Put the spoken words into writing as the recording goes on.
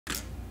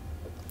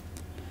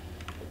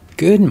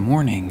Good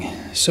morning.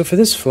 So for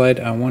this flight,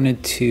 I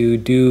wanted to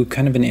do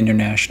kind of an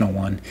international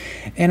one,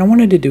 and I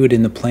wanted to do it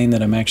in the plane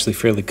that I'm actually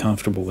fairly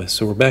comfortable with.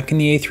 So we're back in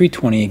the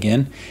A320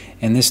 again,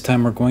 and this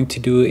time we're going to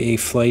do a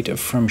flight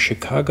from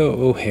Chicago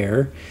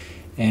O'Hare,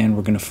 and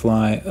we're going to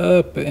fly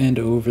up and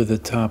over the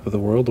top of the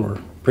world,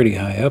 or pretty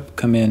high up,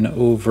 come in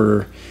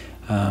over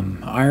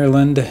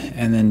Ireland,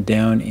 and then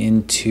down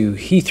into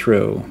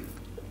Heathrow,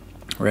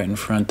 right in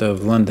front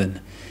of London.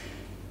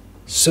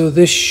 So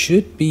this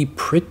should be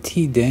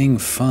pretty dang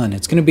fun.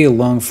 It's going to be a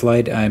long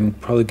flight. I'm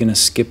probably going to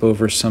skip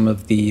over some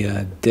of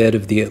the dead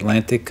of the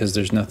Atlantic because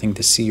there's nothing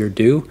to see or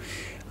do.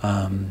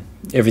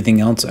 Everything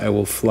else I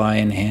will fly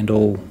and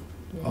handle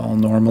all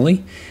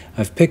normally.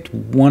 I've picked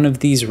one of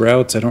these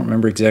routes. I don't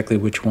remember exactly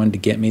which one to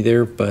get me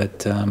there,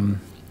 but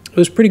it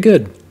was pretty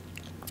good.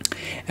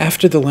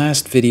 After the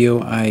last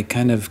video, I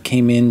kind of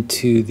came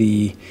into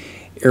the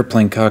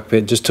airplane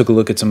cockpit, just took a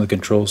look at some of the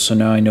controls, so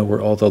now I know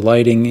where all the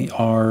lighting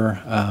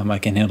are. I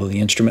can handle the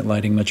instrument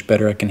lighting much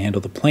better. I can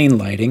handle the plane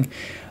lighting,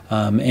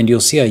 and you'll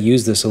see I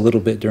use this a little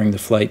bit during the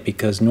flight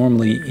because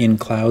normally in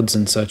clouds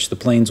and such, the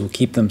planes will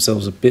keep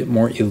themselves a bit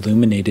more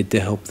illuminated to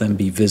help them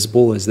be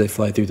visible as they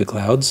fly through the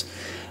clouds,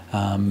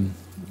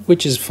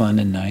 which is fun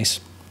and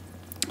nice.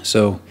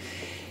 So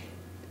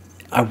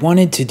I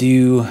wanted to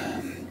do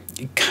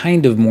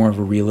kind of more of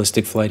a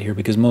realistic flight here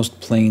because most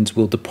planes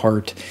will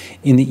depart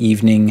in the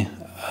evening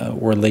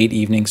or late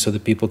evening so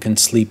that people can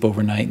sleep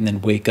overnight and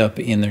then wake up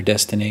in their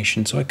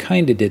destination. So I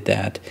kind of did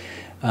that.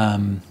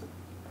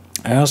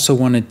 I also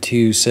wanted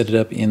to set it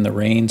up in the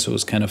rain, so it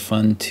was kind of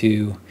fun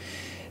to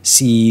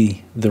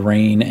see the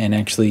rain and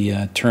actually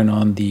turn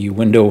on the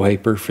window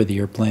wiper for the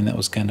airplane. That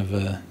was kind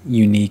of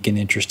unique and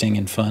interesting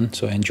and fun,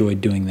 so I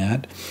enjoyed doing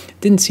that.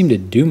 Didn't seem to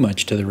do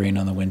much to the rain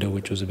on the window,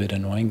 which was a bit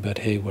annoying, but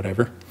hey,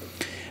 whatever.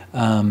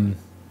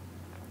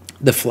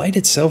 The flight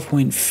itself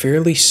went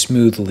fairly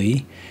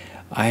smoothly.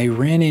 I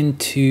ran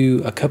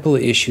into a couple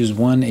of issues.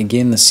 One,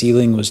 again, the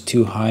ceiling was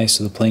too high,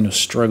 so the plane was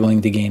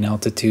struggling to gain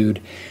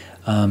altitude.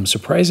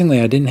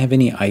 Surprisingly, I didn't have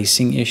any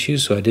icing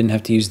issues, so I didn't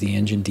have to use the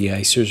engine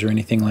de-icers or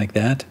anything like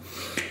that.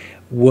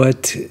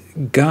 What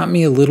got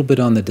me a little bit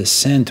on the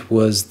descent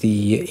was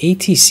the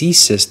ATC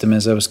system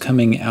as I was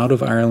coming out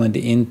of Ireland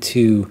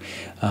into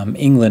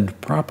England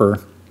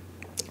proper.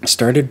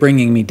 Started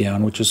bringing me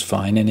down, which was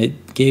fine, and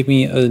it gave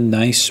me a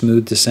nice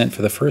smooth descent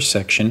for the first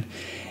section.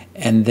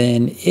 And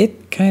then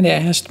it kind of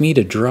asked me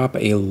to drop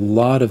a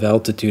lot of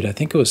altitude. I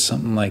think it was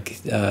something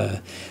like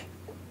I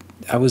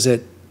was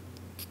at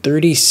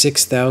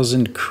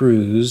 36,000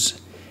 cruise,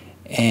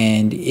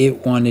 and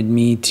it wanted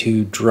me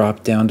to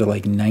drop down to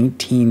like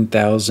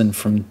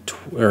 19,000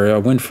 or I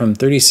went from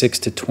 36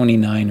 to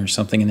 29 or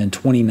something, and then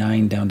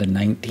 29 down to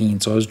 19.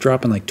 So I was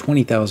dropping like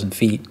 20,000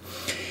 feet.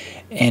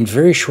 And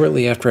very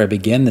shortly after I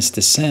began this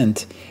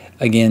descent,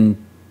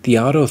 again, the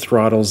auto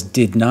throttles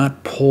did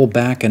not pull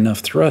back enough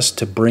thrust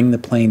to bring the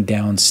plane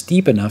down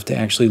steep enough to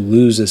actually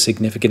lose a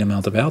significant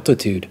amount of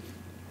altitude,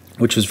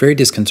 which was very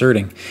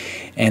disconcerting.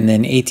 And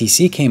then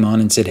ATC came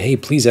on and said, hey,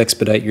 please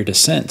expedite your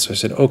descent. So I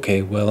said,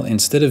 okay, well,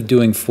 instead of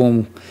doing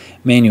full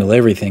manual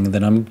everything,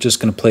 then I'm just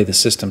going to play the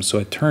system. So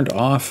I turned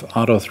off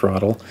auto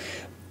throttle,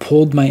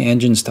 pulled my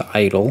engines to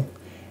idle,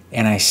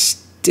 and I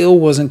still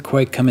wasn't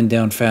quite coming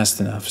down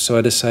fast enough, so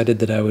I decided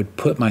that I would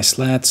put my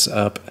slats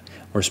up,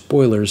 or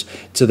spoilers,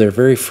 to their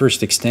very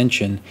first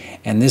extension,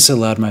 and this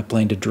allowed my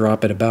plane to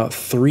drop at about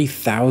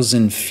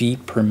 3,000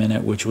 feet per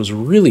minute, which was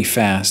really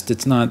fast.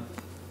 It's not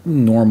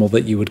normal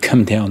that you would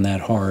come down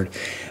that hard,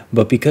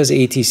 but because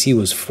ATC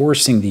was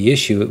forcing the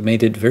issue, it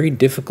made it very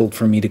difficult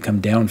for me to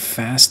come down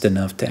fast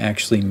enough to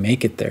actually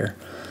make it there.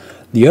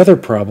 The other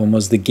problem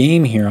was the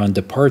game here on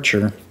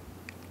departure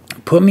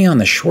put me on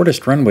the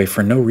shortest runway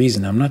for no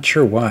reason. I'm not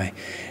sure why.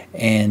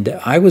 And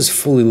I was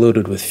fully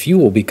loaded with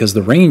fuel because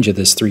the range of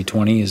this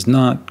 320 is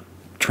not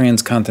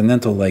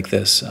transcontinental like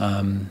this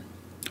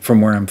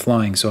from where I'm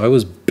flying. So I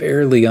was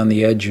barely on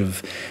the edge of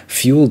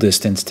fuel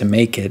distance to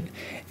make it.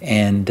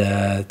 And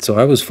so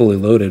I was fully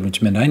loaded,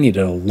 which meant I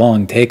needed a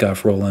long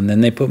takeoff roll. And then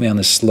they put me on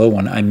the slow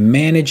one. I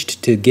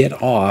managed to get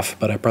off,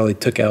 but I probably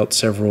took out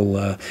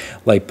several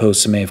light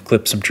posts and may have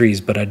clipped some trees,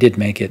 but I did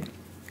make it.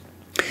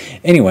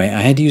 Anyway,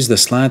 I had to use the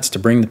slats to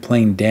bring the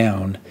plane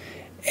down,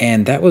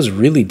 and that was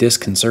really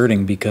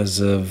disconcerting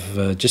because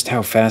of just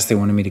how fast they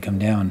wanted me to come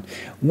down.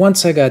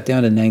 Once I got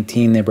down to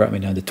 19, they brought me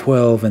down to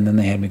 12, and then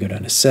they had me go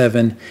down to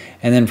 7.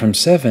 And then from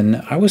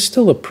 7, I was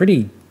still a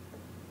pretty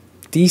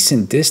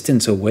decent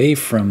distance away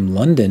from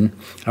London.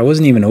 I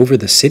wasn't even over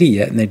the city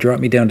yet, and they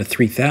dropped me down to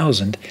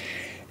 3,000.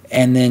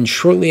 And then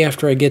shortly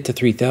after I get to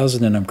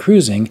 3,000 and I'm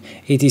cruising,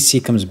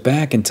 ATC comes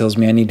back and tells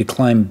me I need to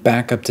climb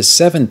back up to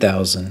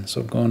 7,000.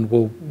 So I'm going,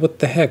 well, what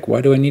the heck?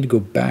 Why do I need to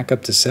go back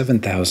up to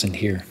 7,000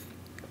 here?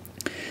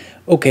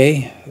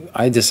 Okay,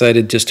 I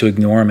decided just to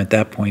ignore them at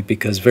that point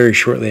because very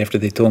shortly after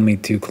they told me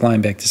to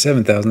climb back to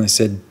 7,000, they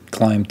said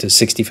climb to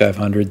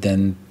 6,500,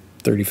 then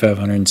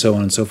 3,500, and so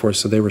on and so forth.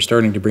 So they were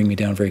starting to bring me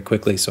down very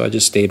quickly. So I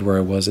just stayed where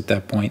I was at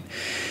that point.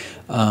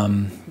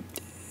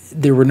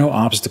 there were no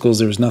obstacles.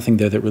 There was nothing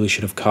there that really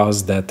should have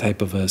caused that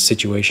type of a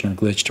situation or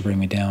glitch to bring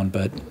me down,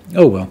 but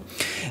oh well.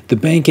 The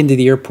bank into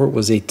the airport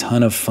was a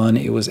ton of fun.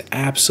 It was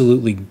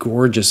absolutely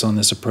gorgeous on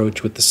this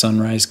approach with the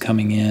sunrise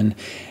coming in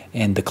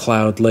and the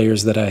cloud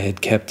layers that I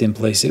had kept in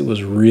place. It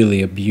was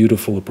really a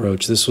beautiful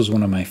approach. This was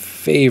one of my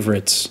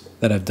favorites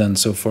that I've done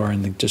so far,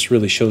 and it just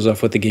really shows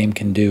off what the game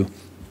can do.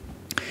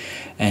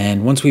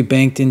 And once we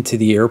banked into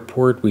the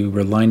airport, we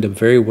were lined up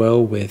very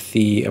well with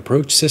the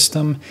approach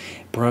system.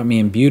 It brought me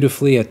in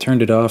beautifully. I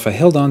turned it off. I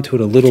held on to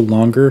it a little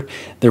longer.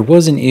 There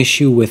was an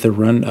issue with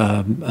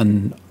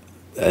an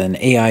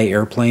AI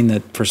airplane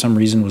that for some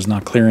reason was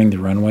not clearing the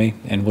runway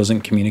and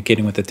wasn't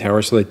communicating with the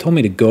tower. So they told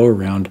me to go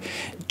around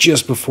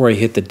just before I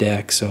hit the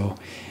deck. So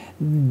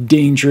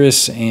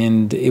dangerous,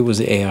 and it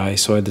was AI.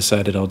 So I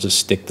decided I'll just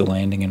stick the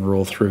landing and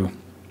roll through.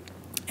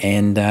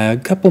 And a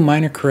couple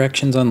minor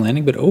corrections on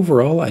landing, but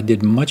overall I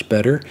did much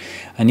better.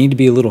 I need to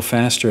be a little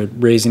faster at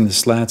raising the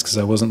slats because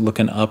I wasn't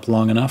looking up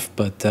long enough,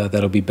 but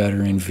that'll be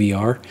better in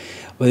VR.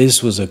 Well,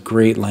 this was a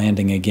great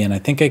landing again. I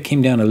think I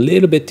came down a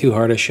little bit too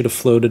hard. I should have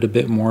floated a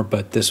bit more,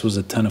 but this was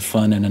a ton of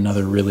fun and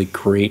another really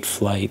great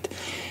flight.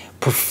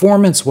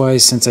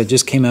 Performance-wise, since I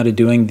just came out of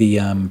doing the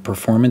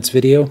performance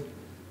video,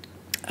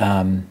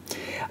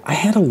 I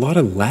had a lot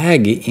of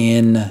lag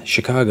in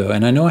Chicago,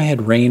 and I know I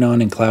had rain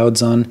on and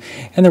clouds on,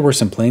 and there were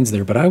some planes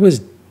there, but I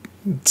was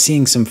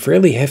seeing some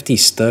fairly hefty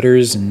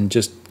stutters and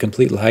just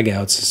complete lag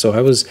outs. So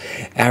I was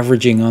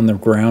averaging on the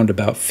ground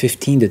about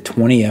 15 to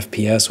 20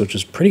 FPS, which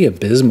was pretty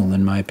abysmal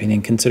in my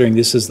opinion, considering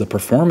this is the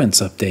performance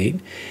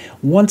update.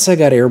 Once I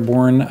got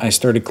airborne, I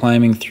started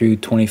climbing through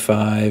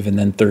 25 and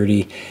then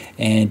 30,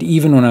 and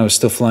even when I was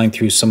still flying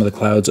through some of the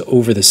clouds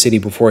over the city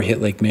before I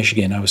hit Lake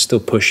Michigan, I was still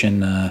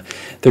pushing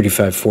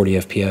 35, 40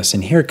 FPS.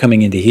 And here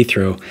coming into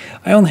Heathrow,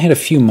 I only had a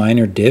few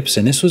minor dips,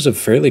 and this was a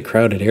fairly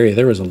crowded area.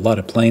 There was a lot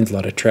of planes, a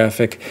lot of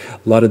traffic,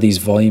 a lot of these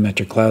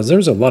volumetric clouds. There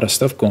was a lot of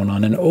stuff going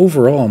on, and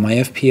overall my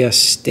FPS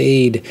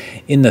stayed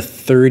in the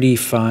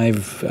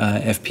 35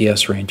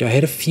 FPS range. I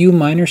had a few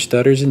minor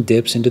stutters and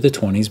dips into the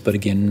 20s, but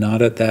again,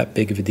 not at that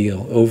big of a deal.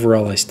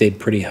 Overall, I stayed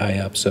pretty high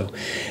up, so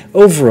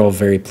overall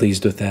very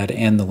pleased with that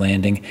and the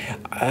landing.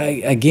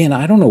 Again,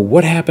 I don't know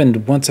what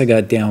happened once I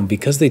got down,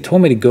 because they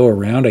told me to go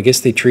around. I guess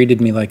they treated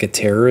me like a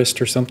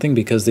terrorist or something,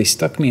 because they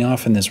stuck me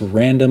off in this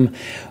random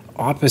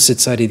opposite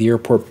side of the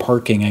airport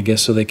parking, I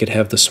guess, so they could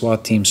have the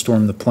SWAT team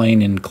storm the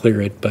plane and clear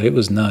it, but it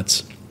was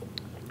nuts.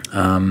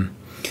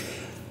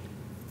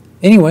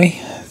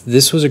 Anyway,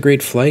 this was a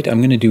great flight. I'm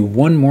going to do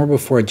one more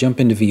before I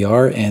jump into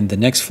VR, and the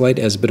next flight,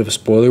 as a bit of a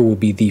spoiler, will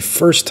be the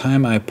first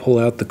time I pull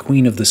out the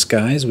Queen of the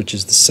Skies, which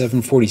is the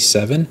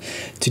 747,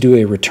 to do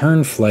a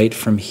return flight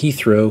from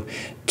Heathrow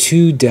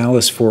to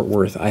Dallas-Fort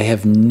Worth. I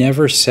have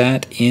never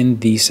sat in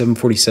the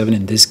 747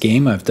 in this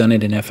game. I've done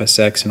it in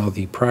FSX and all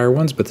the prior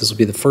ones, but this will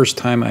be the first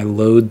time I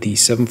load the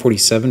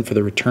 747 for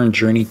the return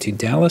journey to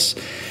Dallas.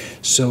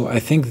 So I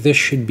think this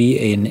should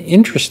be an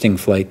interesting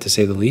flight, to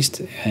say the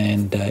least,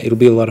 and it'll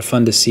be a lot of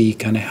fun to see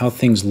kind of how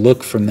things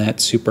look from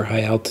that super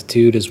high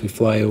altitude as we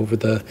fly over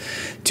the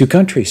two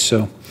countries.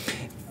 So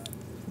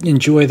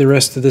enjoy the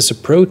rest of this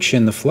approach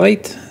and the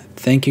flight.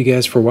 Thank you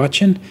guys for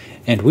watching,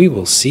 and we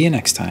will see you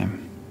next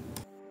time.